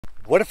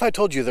What if I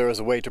told you there was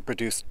a way to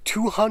produce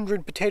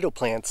 200 potato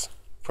plants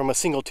from a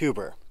single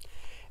tuber?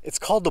 It's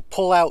called the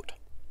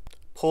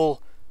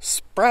pull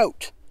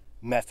sprout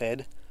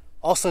method,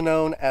 also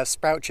known as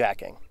sprout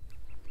jacking.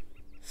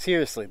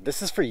 Seriously,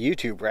 this is for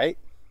YouTube, right?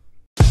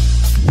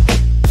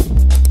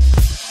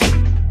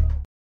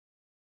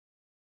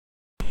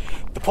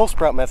 The pull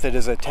sprout method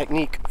is a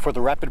technique for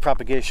the rapid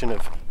propagation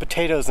of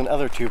potatoes and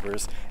other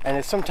tubers, and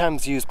is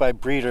sometimes used by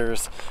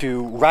breeders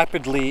to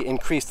rapidly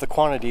increase the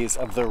quantities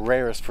of the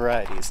rarest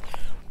varieties.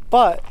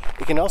 But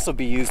it can also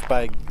be used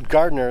by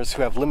gardeners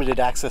who have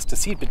limited access to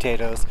seed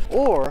potatoes,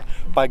 or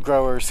by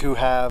growers who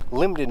have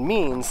limited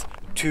means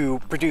to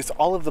produce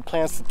all of the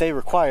plants that they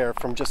require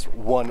from just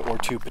 1 or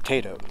 2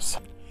 potatoes.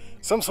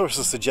 Some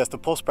sources suggest that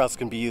pull sprouts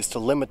can be used to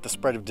limit the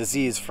spread of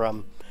disease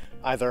from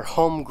either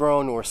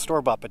homegrown or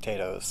store-bought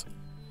potatoes.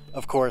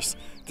 Of course,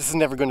 this is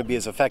never going to be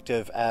as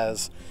effective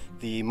as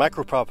the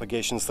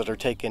micropropagations that are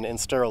taken in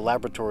sterile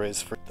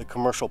laboratories for the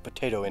commercial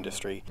potato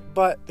industry,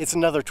 but it's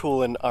another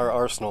tool in our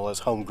arsenal as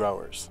home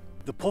growers.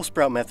 The pull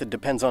sprout method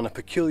depends on a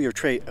peculiar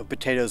trait of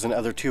potatoes and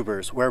other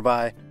tubers,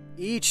 whereby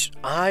each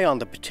eye on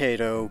the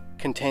potato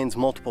contains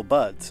multiple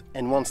buds,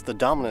 and once the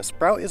dominant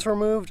sprout is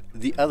removed,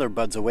 the other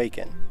buds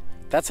awaken.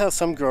 That's how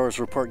some growers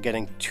report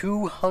getting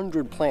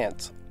 200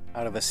 plants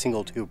out of a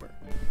single tuber.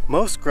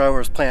 Most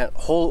growers plant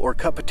whole or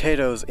cut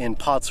potatoes in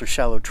pots or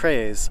shallow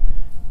trays.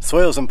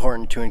 Soil is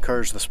important to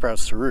encourage the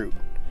sprouts to root,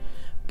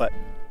 but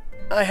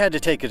I had to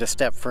take it a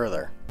step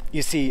further.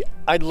 You see,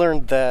 I'd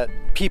learned that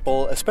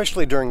people,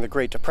 especially during the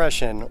Great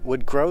Depression,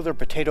 would grow their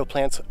potato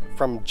plants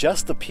from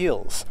just the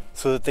peels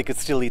so that they could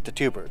still eat the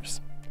tubers.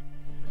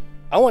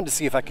 I wanted to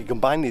see if I could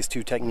combine these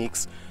two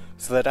techniques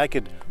so that I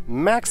could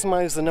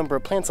maximize the number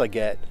of plants I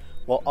get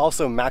while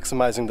also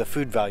maximizing the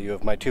food value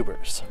of my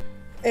tubers.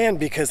 And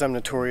because I'm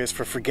notorious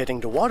for forgetting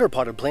to water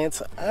potted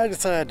plants, I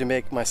decided to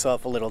make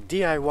myself a little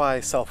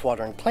DIY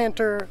self-watering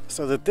planter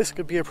so that this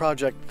could be a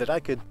project that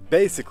I could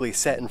basically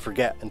set and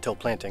forget until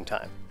planting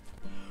time.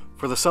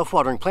 For the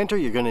self-watering planter,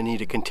 you're going to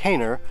need a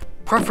container,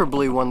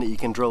 preferably one that you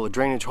can drill a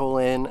drainage hole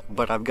in,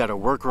 but I've got a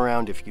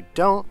workaround if you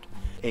don't.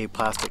 A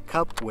plastic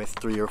cup with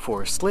 3 or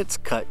 4 slits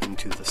cut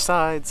into the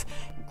sides,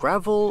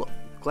 gravel,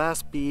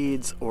 glass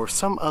beads, or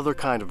some other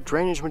kind of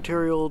drainage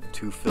material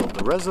to fill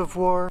the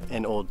reservoir,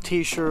 an old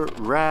t-shirt,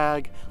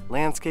 rag,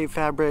 landscape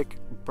fabric,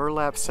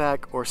 burlap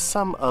sack, or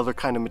some other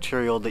kind of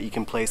material that you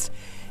can place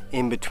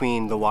in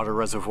between the water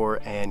reservoir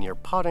and your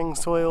potting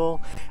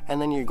soil.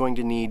 And then you're going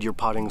to need your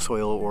potting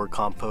soil or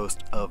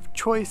compost of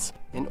choice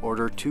in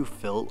order to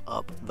fill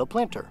up the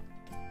planter.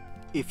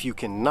 If you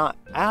cannot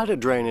add a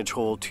drainage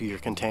hole to your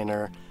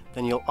container,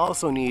 then you'll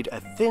also need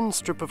a thin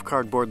strip of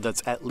cardboard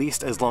that's at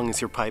least as long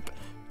as your pipe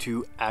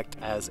to act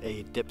as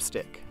a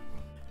dipstick.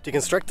 To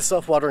construct the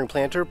self-watering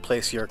planter,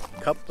 place your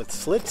cup with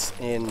slits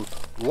in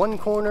one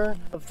corner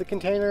of the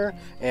container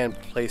and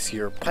place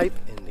your pipe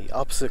in the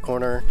opposite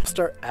corner.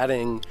 Start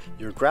adding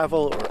your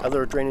gravel or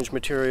other drainage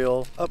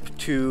material up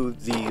to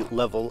the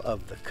level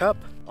of the cup.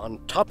 On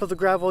top of the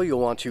gravel,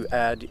 you'll want to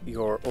add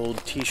your old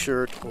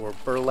t-shirt or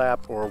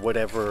burlap or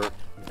whatever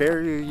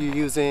barrier you're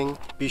using.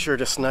 Be sure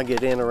to snug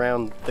it in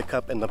around the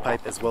cup and the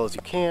pipe as well as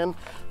you can.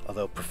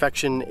 Although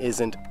perfection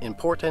isn't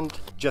important,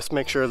 just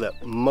make sure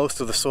that most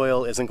of the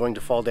soil isn't going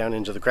to fall down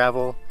into the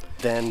gravel.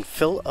 Then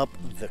fill up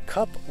the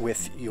cup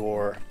with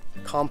your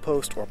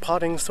compost or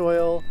potting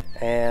soil,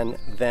 and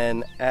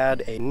then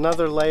add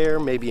another layer,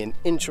 maybe an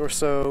inch or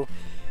so,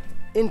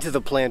 into the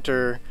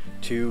planter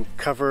to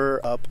cover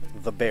up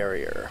the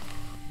barrier.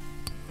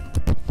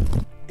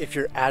 If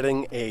you're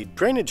adding a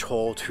drainage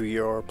hole to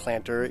your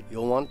planter,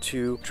 you'll want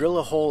to drill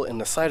a hole in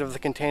the side of the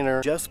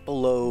container just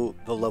below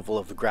the level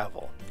of the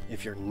gravel.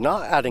 If you're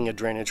not adding a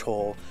drainage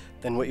hole,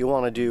 then what you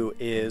want to do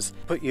is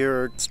put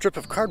your strip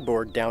of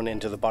cardboard down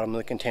into the bottom of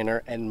the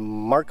container and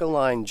mark a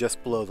line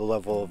just below the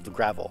level of the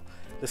gravel.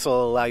 This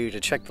will allow you to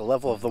check the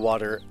level of the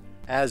water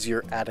as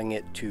you're adding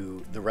it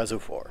to the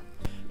reservoir.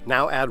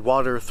 Now add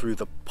water through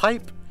the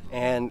pipe,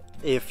 and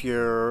if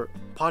your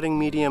potting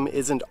medium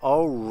isn't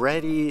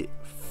already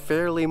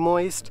fairly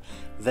moist,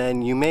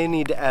 then you may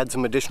need to add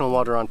some additional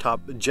water on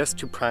top just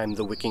to prime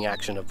the wicking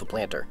action of the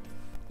planter.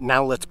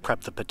 Now let's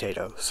prep the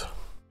potatoes.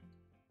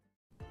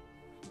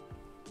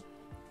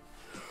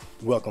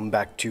 Welcome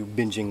back to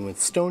Binging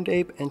with Stoned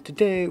Ape, and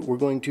today we're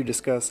going to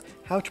discuss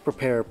how to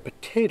prepare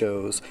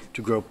potatoes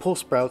to grow pull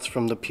sprouts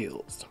from the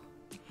peels.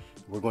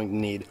 We're going to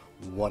need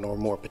 1 or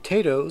more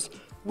potatoes,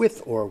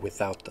 with or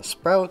without the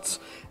sprouts,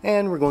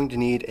 and we're going to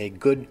need a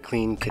good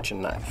clean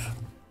kitchen knife.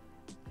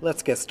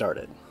 Let's get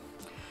started.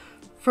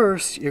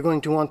 First, you're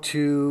going to want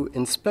to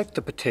inspect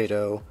the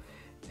potato,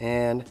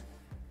 and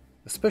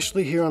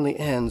especially here on the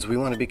ends, we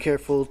want to be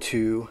careful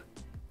to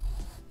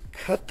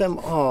cut them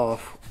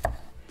off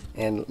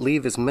and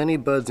leave as many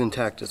buds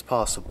intact as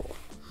possible.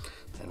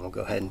 And we'll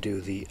go ahead and do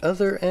the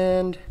other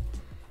end.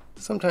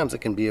 Sometimes it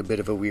can be a bit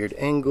of a weird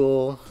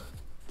angle.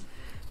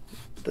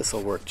 This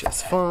will work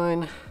just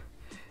fine.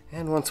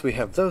 And once we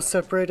have those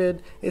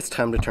separated, it's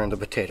time to turn the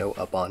potato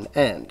up on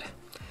end.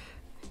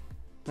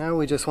 Now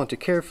we just want to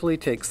carefully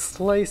take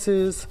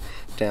slices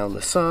down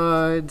the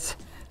sides,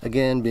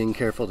 again being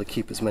careful to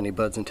keep as many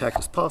buds intact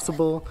as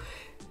possible.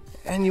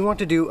 And you want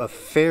to do a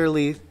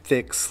fairly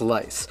thick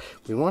slice.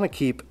 We want to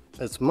keep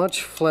as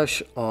much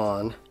flesh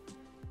on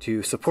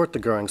to support the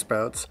growing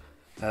sprouts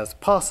as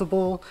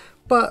possible,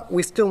 but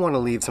we still want to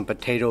leave some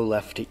potato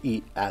left to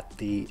eat at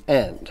the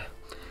end.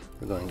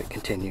 We're going to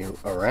continue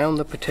around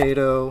the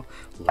potato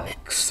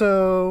like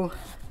so.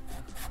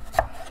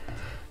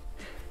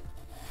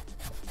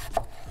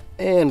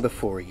 And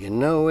before you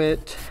know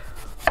it,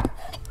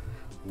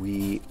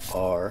 we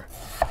are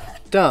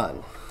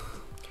done.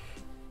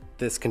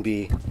 This can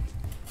be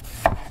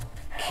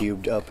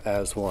cubed up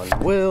as one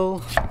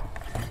will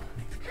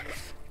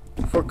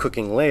for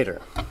cooking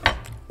later.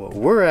 What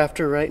we're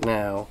after right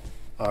now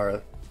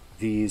are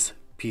these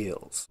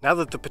peels. Now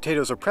that the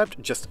potatoes are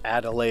prepped, just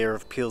add a layer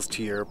of peels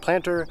to your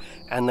planter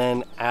and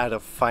then add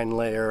a fine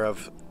layer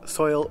of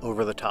soil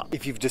over the top.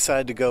 If you've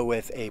decided to go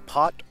with a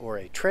pot or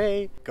a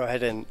tray, go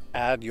ahead and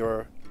add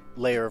your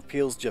layer of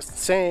peels just the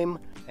same,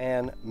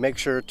 and make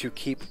sure to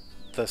keep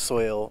the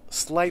soil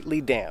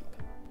slightly damp.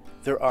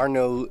 There are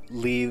no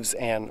leaves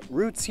and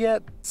roots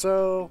yet,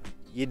 so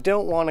you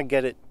don't want to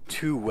get it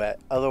too wet,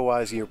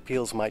 otherwise your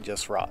peels might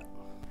just rot.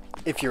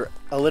 If you're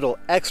a little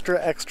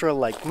extra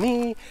like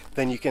me,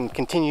 then you can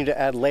continue to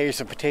add layers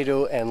of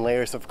potato and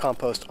layers of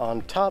compost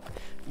on top.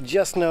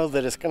 Just know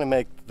that it's going to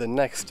make the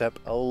next step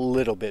a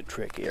little bit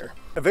trickier.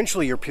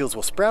 Eventually your peels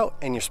will sprout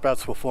and your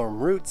sprouts will form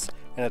roots,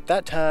 and at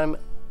that time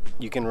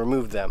you can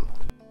remove them.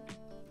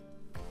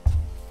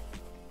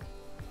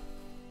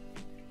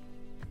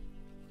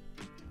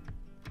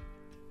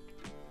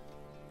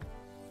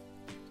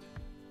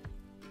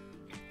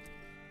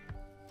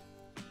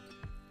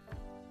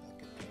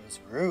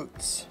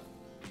 Roots.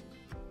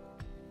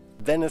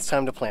 Then it's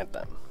time to plant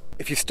them.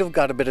 If you've still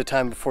got a bit of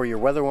time before your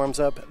weather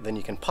warms up, then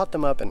you can pot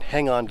them up and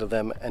hang on to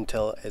them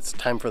until it's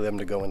time for them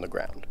to go in the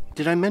ground.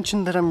 Did I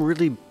mention that I'm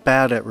really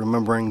bad at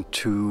remembering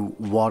to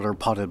water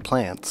potted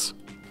plants?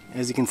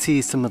 As you can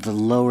see, some of the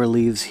lower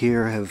leaves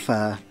here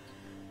have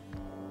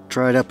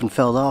dried up and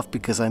fell off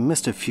because I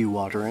missed a few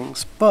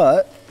waterings,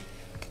 but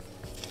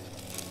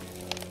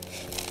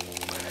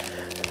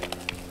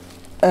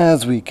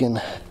as we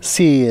can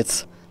see,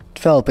 it's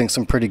developing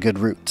some pretty good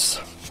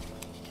roots.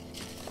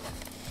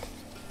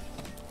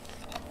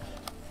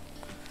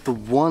 The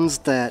ones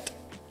that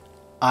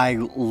I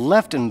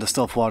left in the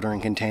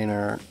self-watering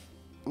container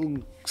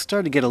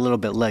started to get a little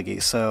bit leggy,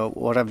 so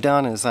what I've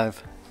done is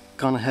I've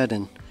gone ahead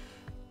and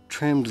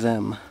trimmed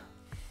them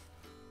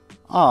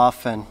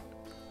off, and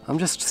I'm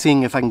just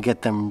seeing if I can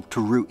get them to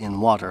root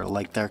in water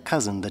like their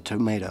cousin, the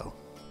tomato.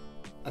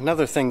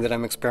 Another thing that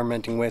I'm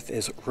experimenting with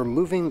is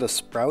removing the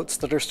sprouts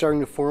that are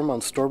starting to form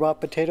on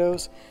store-bought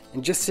potatoes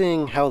and just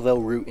seeing how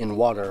they'll root in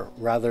water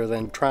rather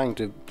than trying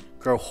to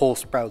grow whole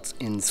sprouts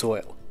in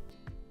soil.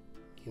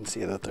 You can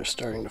see that they're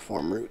starting to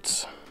form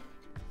roots.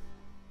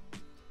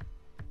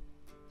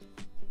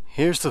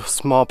 Here's the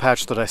small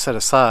patch that I set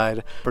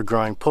aside for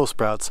growing pole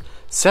sprouts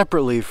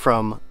separately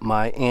from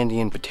my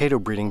Andean potato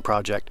breeding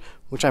project,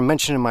 which I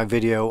mentioned in my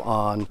video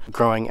on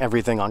growing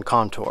everything on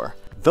contour.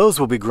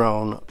 Those will be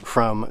grown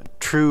from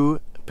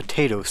true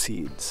potato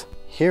seeds.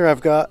 Here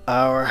I've got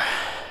our,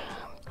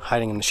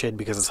 hiding in the shade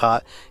because it's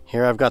hot,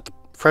 here I've got the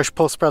fresh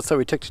pole sprouts that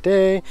we took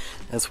today,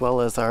 as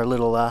well as our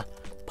little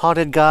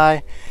potted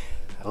guy.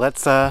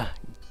 Let's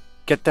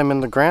get them in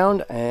the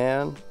ground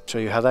and show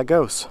you how that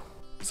goes.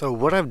 So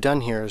what I've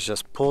done here is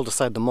just pulled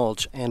aside the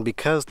mulch, and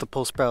because the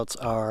pole sprouts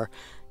are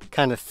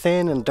kind of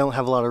thin and don't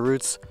have a lot of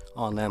roots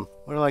on them,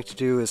 what I like to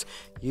do is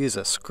use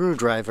a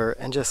screwdriver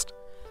and just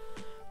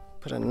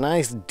put a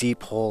nice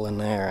deep hole in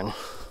there and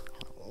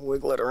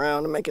wiggle it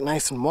around and make it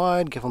nice and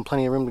wide, give them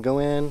plenty of room to go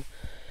in.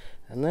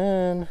 And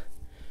then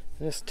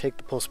just take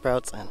the pole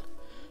sprouts and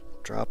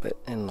drop it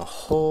in the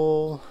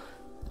hole.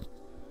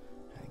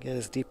 Get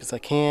as deep as I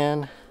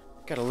can.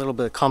 Got a little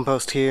bit of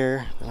compost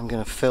here that I'm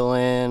gonna fill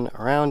in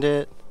around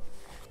it,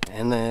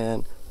 and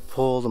then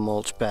pull the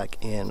mulch back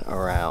in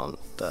around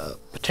the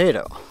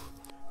potato.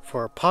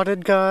 For a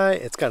potted guy,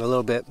 it's got a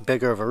little bit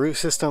bigger of a root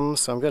system,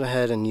 so I'm going to go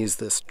ahead and use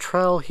this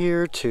trowel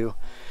here to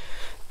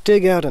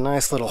dig out a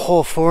nice little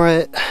hole for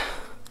it.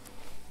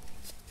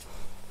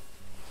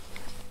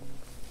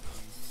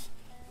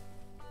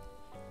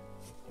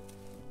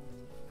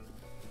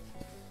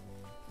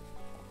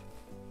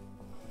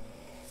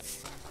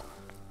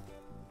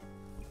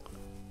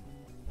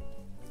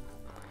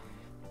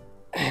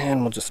 And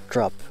we'll just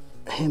drop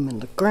him in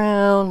the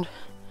ground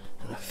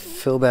and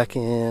fill back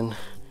in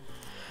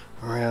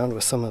around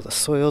with some of the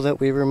soil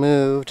that we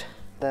removed.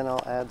 Then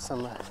I'll add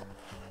some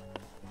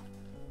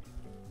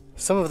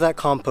of that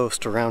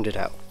compost to round it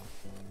out.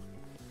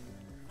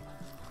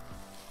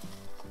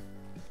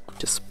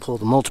 Just pull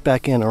the mulch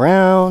back in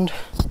around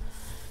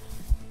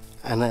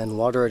and then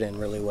water it in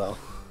really well.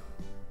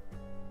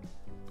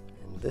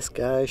 And this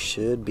guy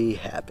should be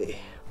happy.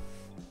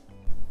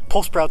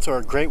 Pole sprouts are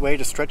a great way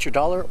to stretch your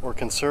dollar or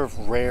conserve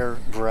rare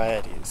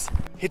varieties.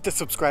 Hit the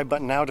subscribe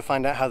button now to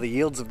find out how the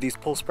yields of these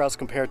pole sprouts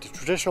compare to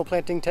traditional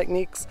planting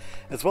techniques,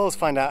 as well as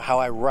find out how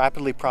I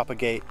rapidly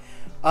propagate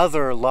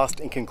other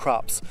lost Incan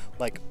crops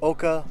like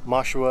oca,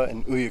 mashua,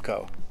 and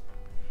ulluco.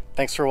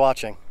 Thanks for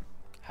watching.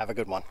 Have a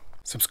good one.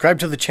 Subscribe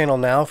to the channel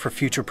now for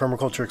future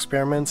permaculture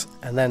experiments,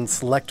 and then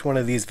select one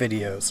of these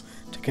videos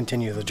to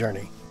continue the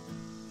journey.